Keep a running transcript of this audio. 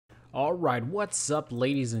Alright, what's up,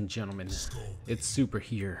 ladies and gentlemen? It's Super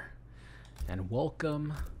here, and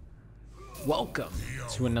welcome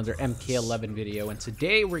to another MK11 video. And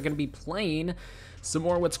today we're going to be playing some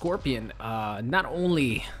more with Scorpion. Not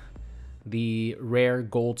only the rare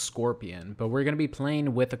gold Scorpion, but we're going to be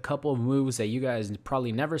playing with a couple of moves that you guys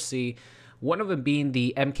probably never see. One of them being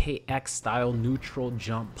the MKX style neutral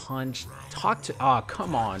jump punch.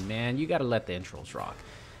 Come on, man, you got to let the intros rock.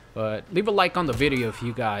 But leave a like on the video if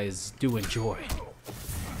you guys do enjoy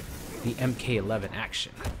the MK11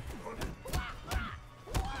 action.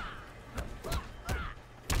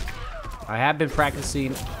 I have been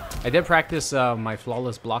practicing. I did practice my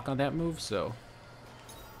flawless block on that move, so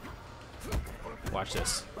watch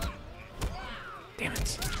this. Damn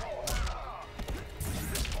it.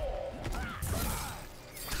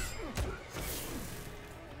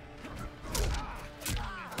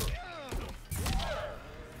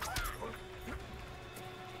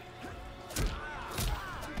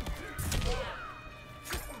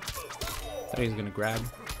 I thought he was gonna grab.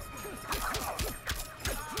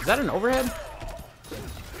 Is that an overhead?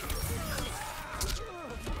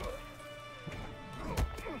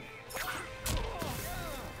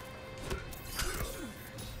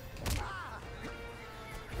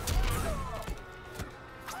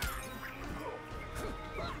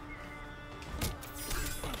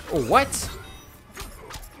 Oh, what?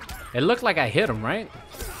 It looked like I hit him, right?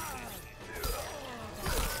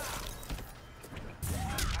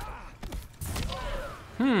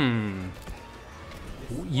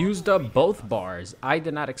 Used up both bars. I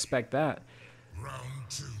did not expect that. Round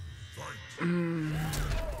two, fight.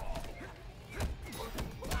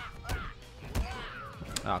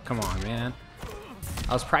 Oh, come on, man.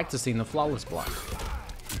 I was practicing the flawless block.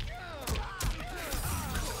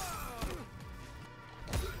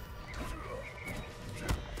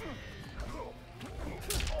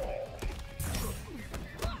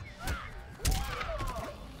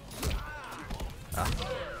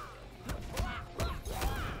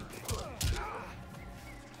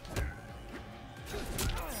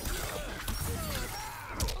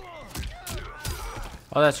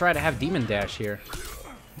 Oh, that's right, I have Demon Dash here.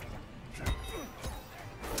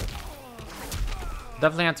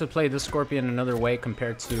 Definitely have to play this Scorpion another way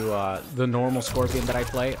compared to the normal Scorpion that I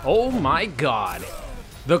play. Oh my god!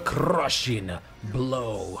 The crushing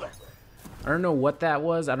blow. I don't know what that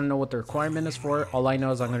was. I don't know what the requirement is for it. All I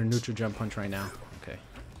know is I'm going to neutral jump punch right now. Okay.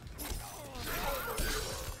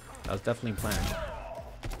 That was definitely planned.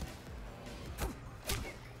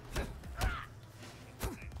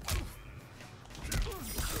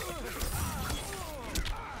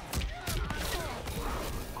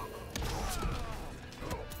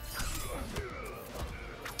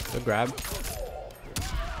 Good grab.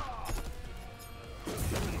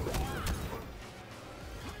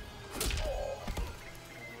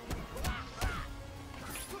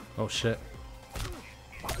 Oh shit.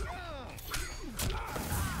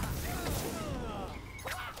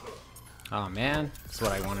 Oh man, that's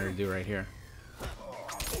what I wanted to do right here.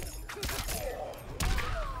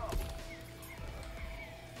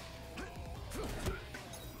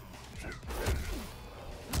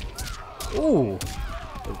 Ooh.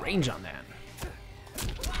 The range on that.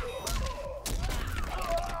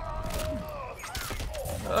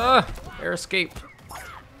 Air escape.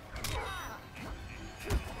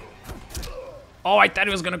 Oh, I thought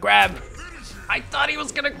he was gonna grab.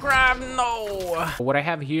 No. What I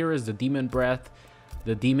have here is the Demon Breath,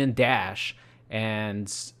 the Demon Dash, and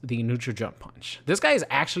the neutral jump punch. This guy is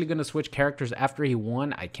actually gonna switch characters after he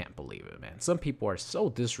won. I can't believe it, man. Some people are so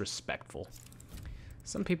disrespectful.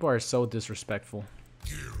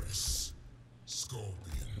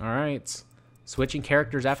 All right, switching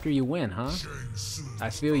characters after you win, huh? I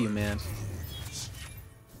feel you, man.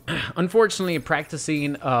 Unfortunately,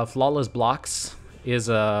 practicing flawless blocks is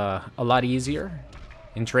a lot easier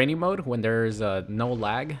in training mode when there's no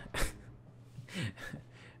lag,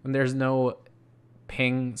 when there's no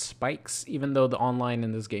ping spikes. Even though the online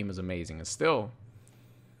in this game is amazing, it's still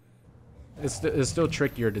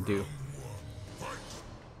trickier to do.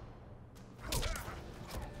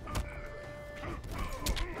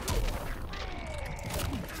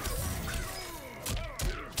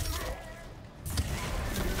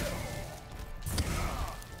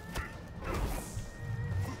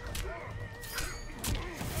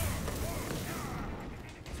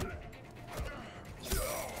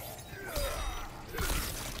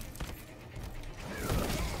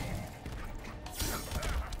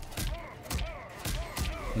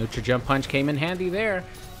 Neutral jump punch came in handy there.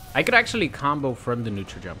 I could actually combo from the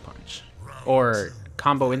neutral jump punch, or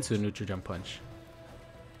combo into the neutral jump punch.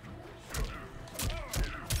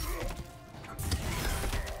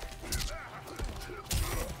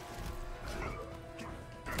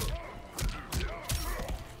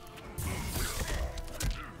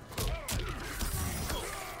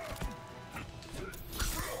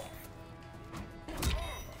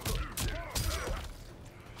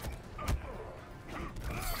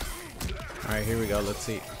 Alright, here we go. Let's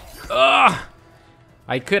see. Ugh!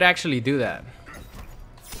 I could actually do that.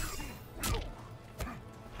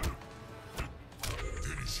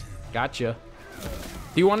 Gotcha.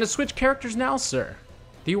 Do you want to switch characters now, sir?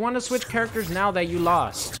 Do you want to switch characters now that you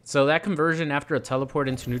lost? So that conversion after a teleport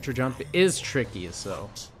into neutral jump is tricky,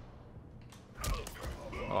 so.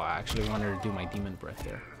 Oh, I actually wanted to do my demon breath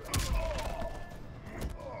there.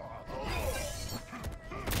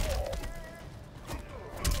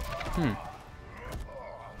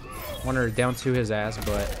 Wanted to down to his ass,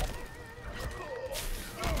 but.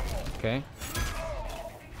 Okay.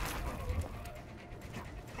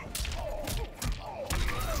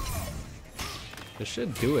 This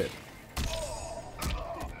should do it.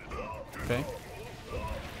 Okay.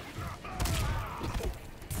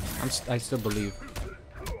 I still believe.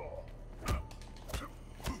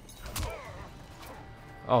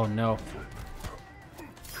 Oh no.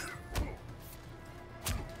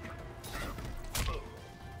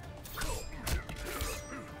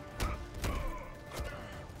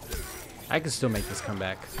 I can still make this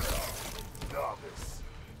comeback.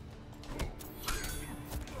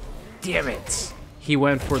 Damn it! He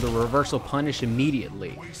went for the reversal punish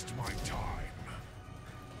immediately.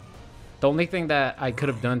 The only thing that I could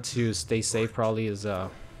have done to stay safe probably is that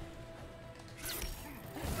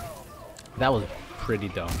was pretty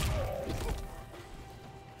dumb.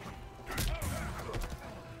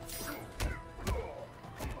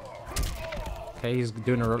 Okay, he's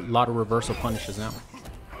doing a lot of reversal punishes now.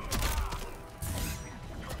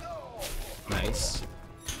 Nice.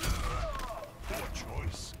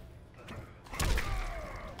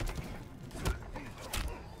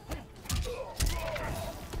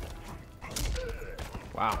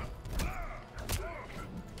 Wow.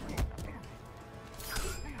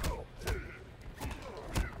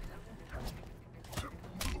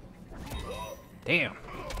 Damn.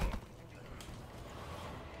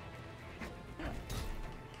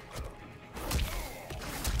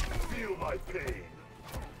 Feel my pain.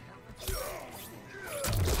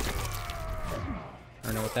 I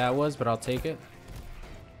don't know what that was, but I'll take it.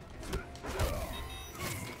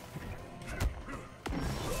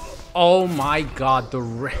 Oh my god,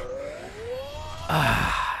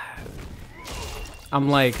 I'm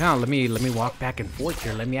like, huh, let me walk back and forth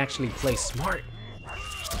here. Let me actually play smart.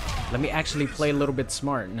 Let me actually play a little bit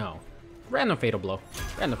smart. No. Random fatal blow.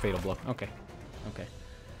 Random fatal blow. Okay. Okay.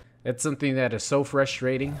 It's something that is so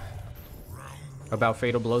frustrating about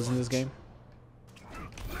fatal blows in this game.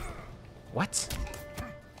 What?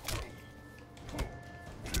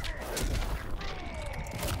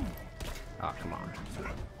 Oh, come on.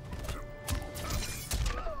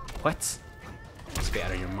 What? Must be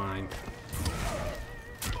out of your mind.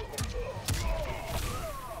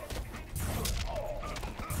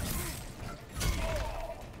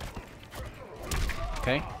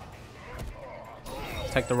 Okay.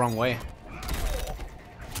 Take the wrong way.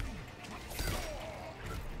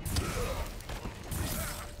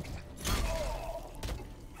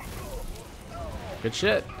 Good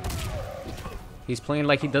shit. He's playing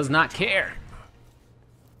like he does not care.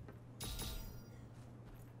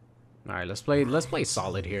 All right, let's play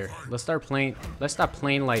solid here. Let's stop playing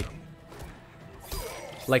like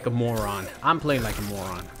a moron. I'm playing like a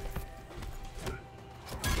moron.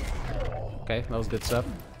 Okay, that was good stuff.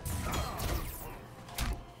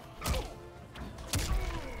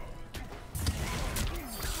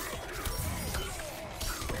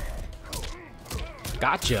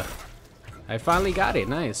 Gotcha. I finally got it.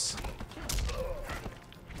 Nice.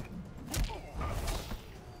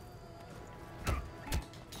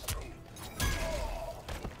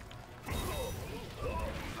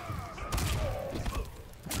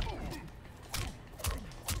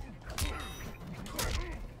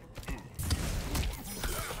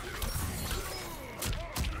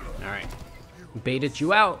 Alright. Baited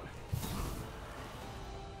you out.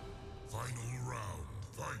 Final round,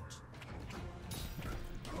 fight.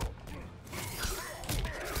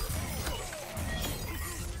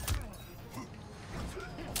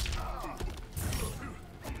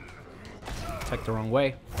 Took the wrong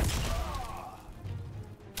way.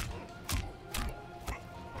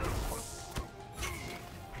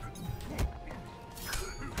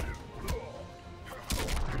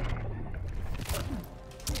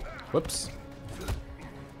 Whoops.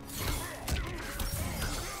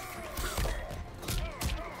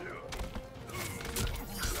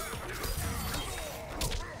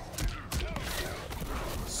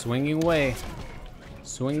 Swinging away.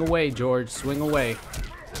 Swing away, George. Swing away.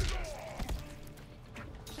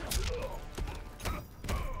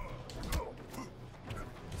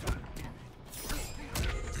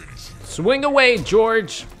 Swing away,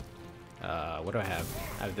 George. what do I have?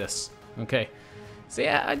 I have this. Okay. So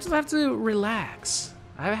yeah, I just have to relax.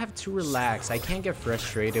 I have to relax. I can't get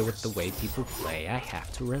frustrated with the way people play. I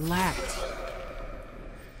have to relax.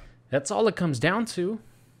 That's all it comes down to.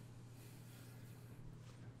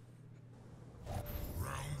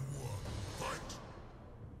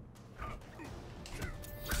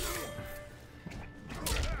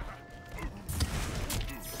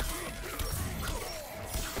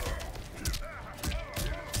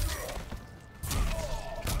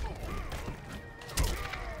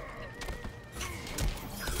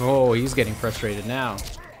 Oh, he's getting frustrated now.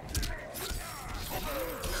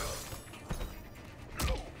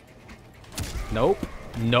 Nope.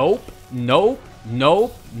 Nope. Nope.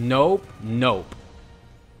 Nope. Nope. Nope.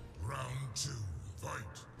 Round 2, fight.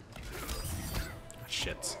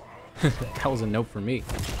 Shit. That was a nope for me.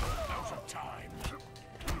 Out of time.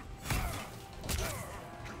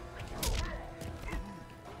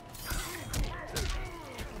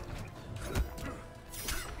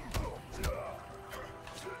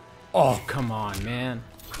 Oh, come on, man.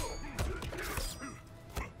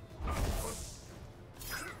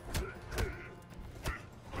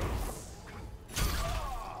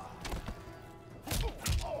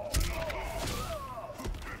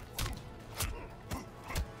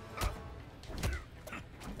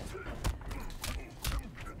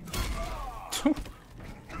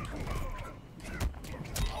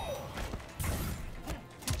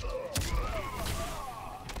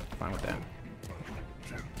 Fine with that.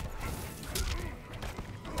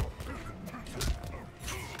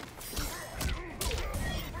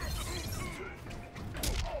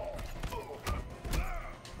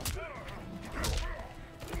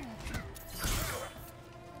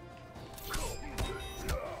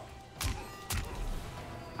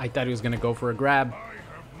 I thought he was gonna go for a grab. I have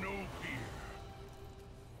no fear.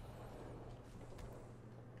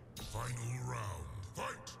 Final round,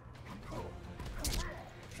 fight.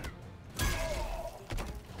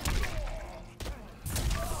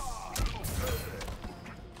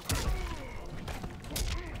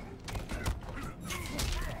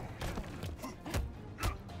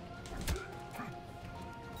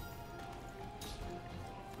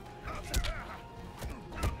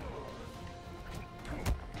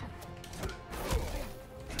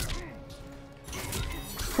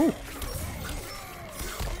 Whew.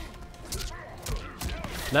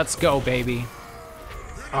 Let's go, baby.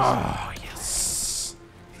 Oh, yes.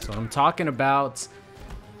 That's what I'm talking about.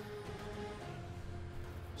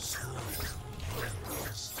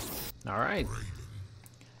 All right.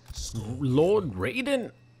 Lord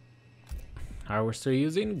Raiden. All right, we're still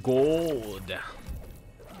using gold.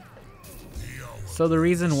 So the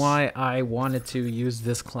reason why I wanted to use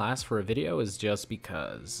this class for a video is just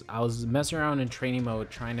because I was messing around in training mode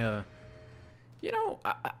trying to, you know,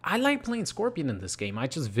 I like playing Scorpion in this game. I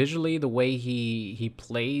just visually, the way he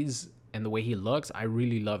plays and the way he looks, I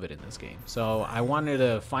really love it in this game. So I wanted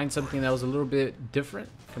to find something that was a little bit different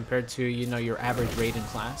compared to, you know, your average Raiden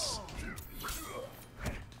class.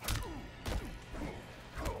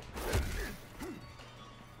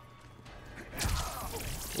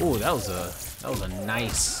 Ooh, that was a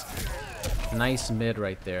nice mid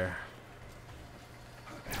right there.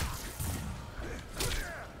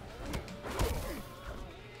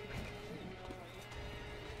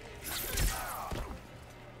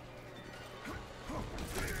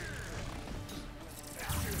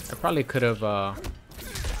 I probably could have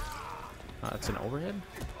it's an overhead.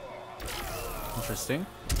 Interesting.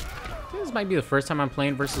 I think this might be the first time I'm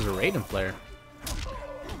playing versus a Raiden player.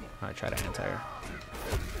 I try to anti-air.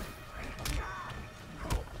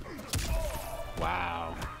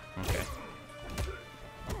 Wow. Okay.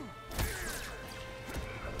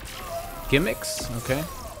 Gimmicks? Okay.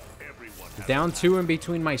 Down 2 in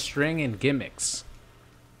between my string and gimmicks.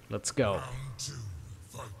 Let's go. Round 2,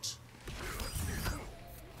 fight.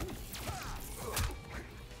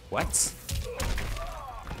 What?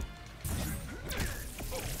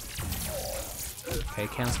 Okay,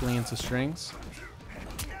 canceling into strings.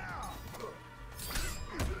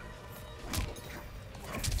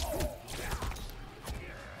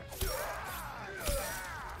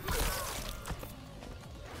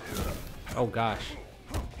 Oh gosh.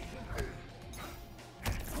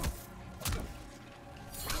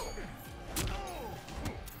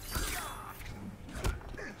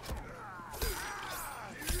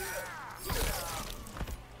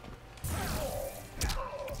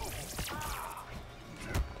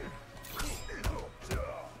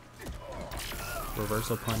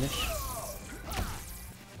 Reversal punish.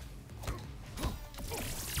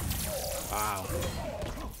 Wow.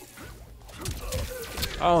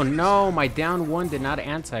 Oh no, my down 1 did not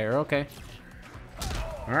anti-air. Okay.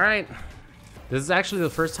 Alright. This is actually the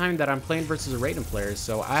first time that I'm playing versus a Raiden player,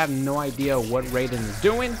 so I have no idea what Raiden is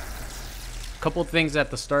doing. A couple things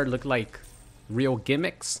at the start look like real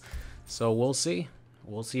gimmicks, so we'll see.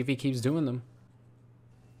 We'll see if he keeps doing them.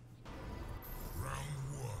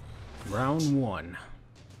 Round one.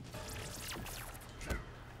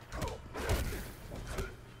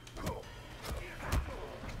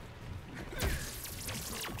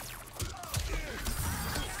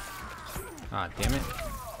 Ah, damn it.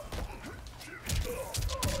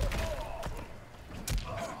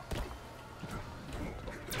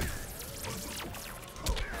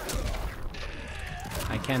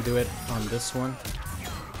 I can't do it on this one.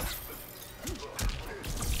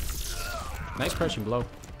 Nice crushing blow.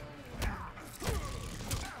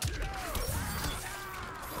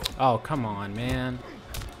 Oh, come on, man.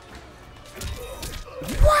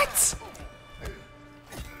 What?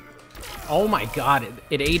 Oh my god,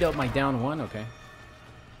 it ate up my down one? Okay.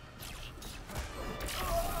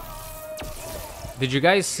 Did you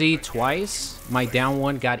guys see twice my down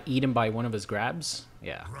one got eaten by one of his grabs?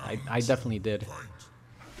 Yeah, I definitely did.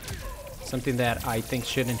 Something that I think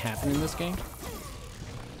shouldn't happen in this game.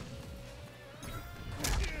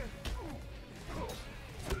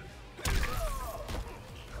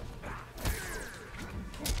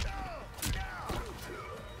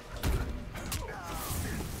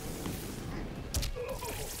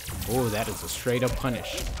 Oh, that is a straight up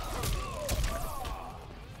punish.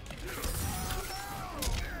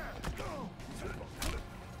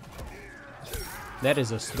 That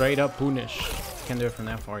is a straight up punish. Can't do it from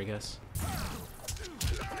that far, I guess.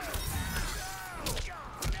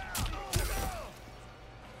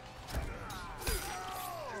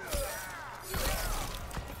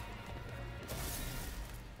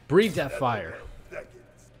 Breathe that fire.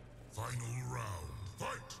 Final round,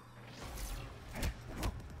 fight.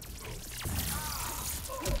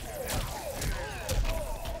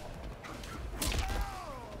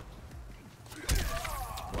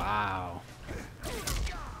 Wow.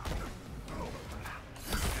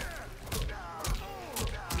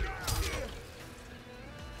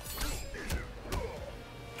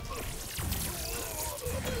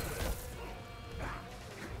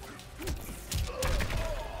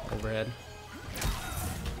 Overhead.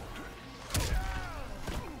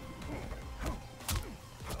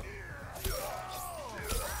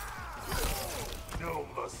 No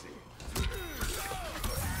mercy.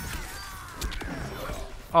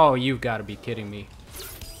 Oh, you've got to be kidding me.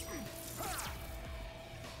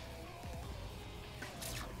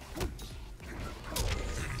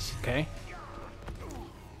 Okay.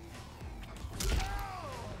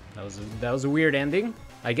 That was a weird ending.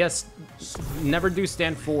 I guess never do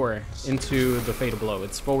stand 4 into the fatal blow.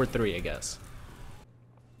 It's forward 3, I guess.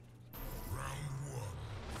 Round one,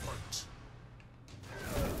 fight.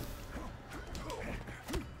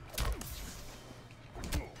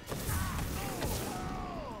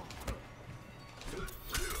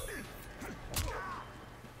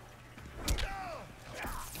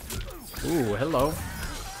 Ooh, hello.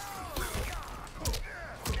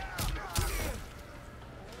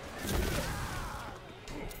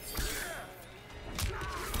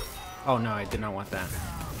 Oh no, I did not want that.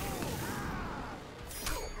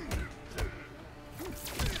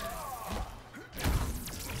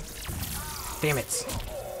 Damn it.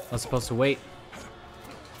 I was supposed to wait.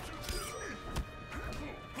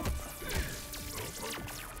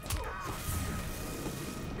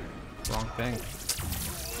 Wrong thing.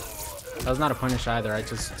 That was not a punish either, I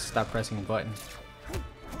just stopped pressing the button.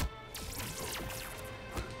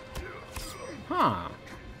 Huh.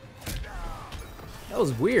 That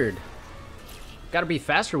was weird. Gotta be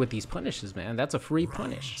faster with these punishes, man. That's a free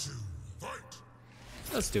punish.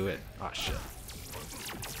 Let's do it. Oh, shit.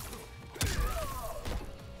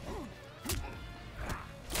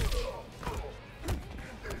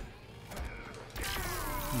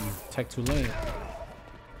 Tech too late.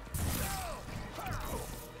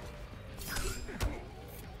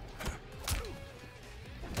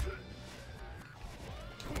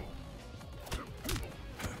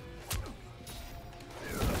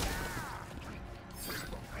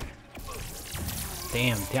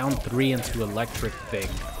 Damn, down 3 into electric thing.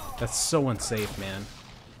 That's so unsafe, man.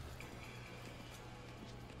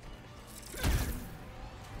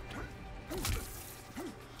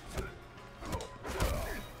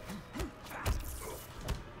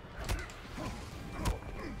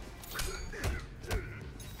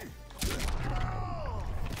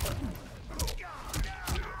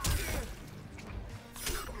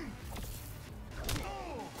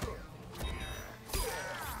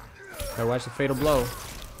 Gotta watch the fatal blow.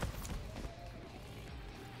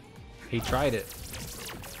 He tried it.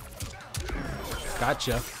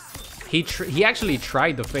 Gotcha. He actually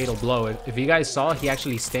tried the fatal blow. If you guys saw, he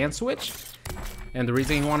actually stand switched. And the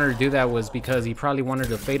reason he wanted to do that was because he probably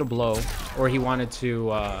wanted a fatal blow, or he wanted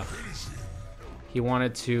to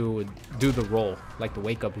do the roll, like the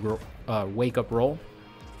wake up roll.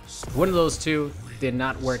 One of those two did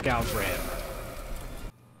not work out for him.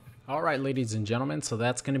 All right, ladies and gentlemen, so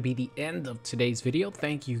that's going to be the end of today's video.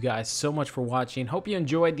 Thank you guys so much for watching. Hope you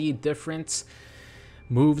enjoyed the different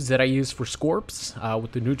moves that I use for Scorps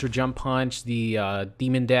with the neutral jump punch, the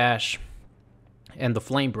demon dash, and the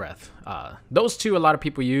flame breath. Those two a lot of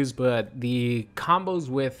people use, but the combos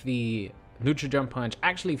with the neutral jump punch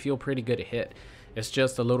actually feel pretty good to hit. It's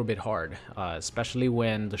just a little bit hard, especially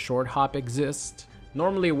when the short hop exists.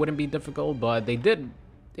 Normally it wouldn't be difficult, but they did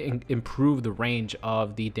improve the range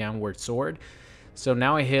of the downward sword. So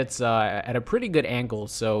now it hits at a pretty good angle,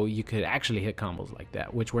 so you could actually hit combos like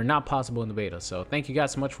that, which were not possible in the beta. So thank you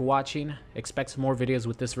guys so much for watching. Expect some more videos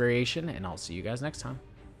with this variation, and I'll see you guys next time.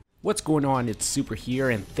 What's going on? It's Super here,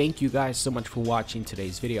 and thank you guys so much for watching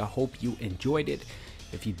today's video. I hope you enjoyed it.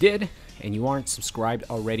 If you did, and you aren't subscribed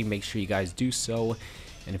already, make sure you guys do so.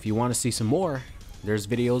 And if you want to see some more, there's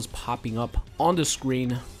videos popping up on the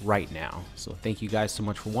screen right now. So thank you guys so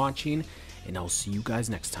much for watching, and I'll see you guys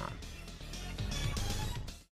next time.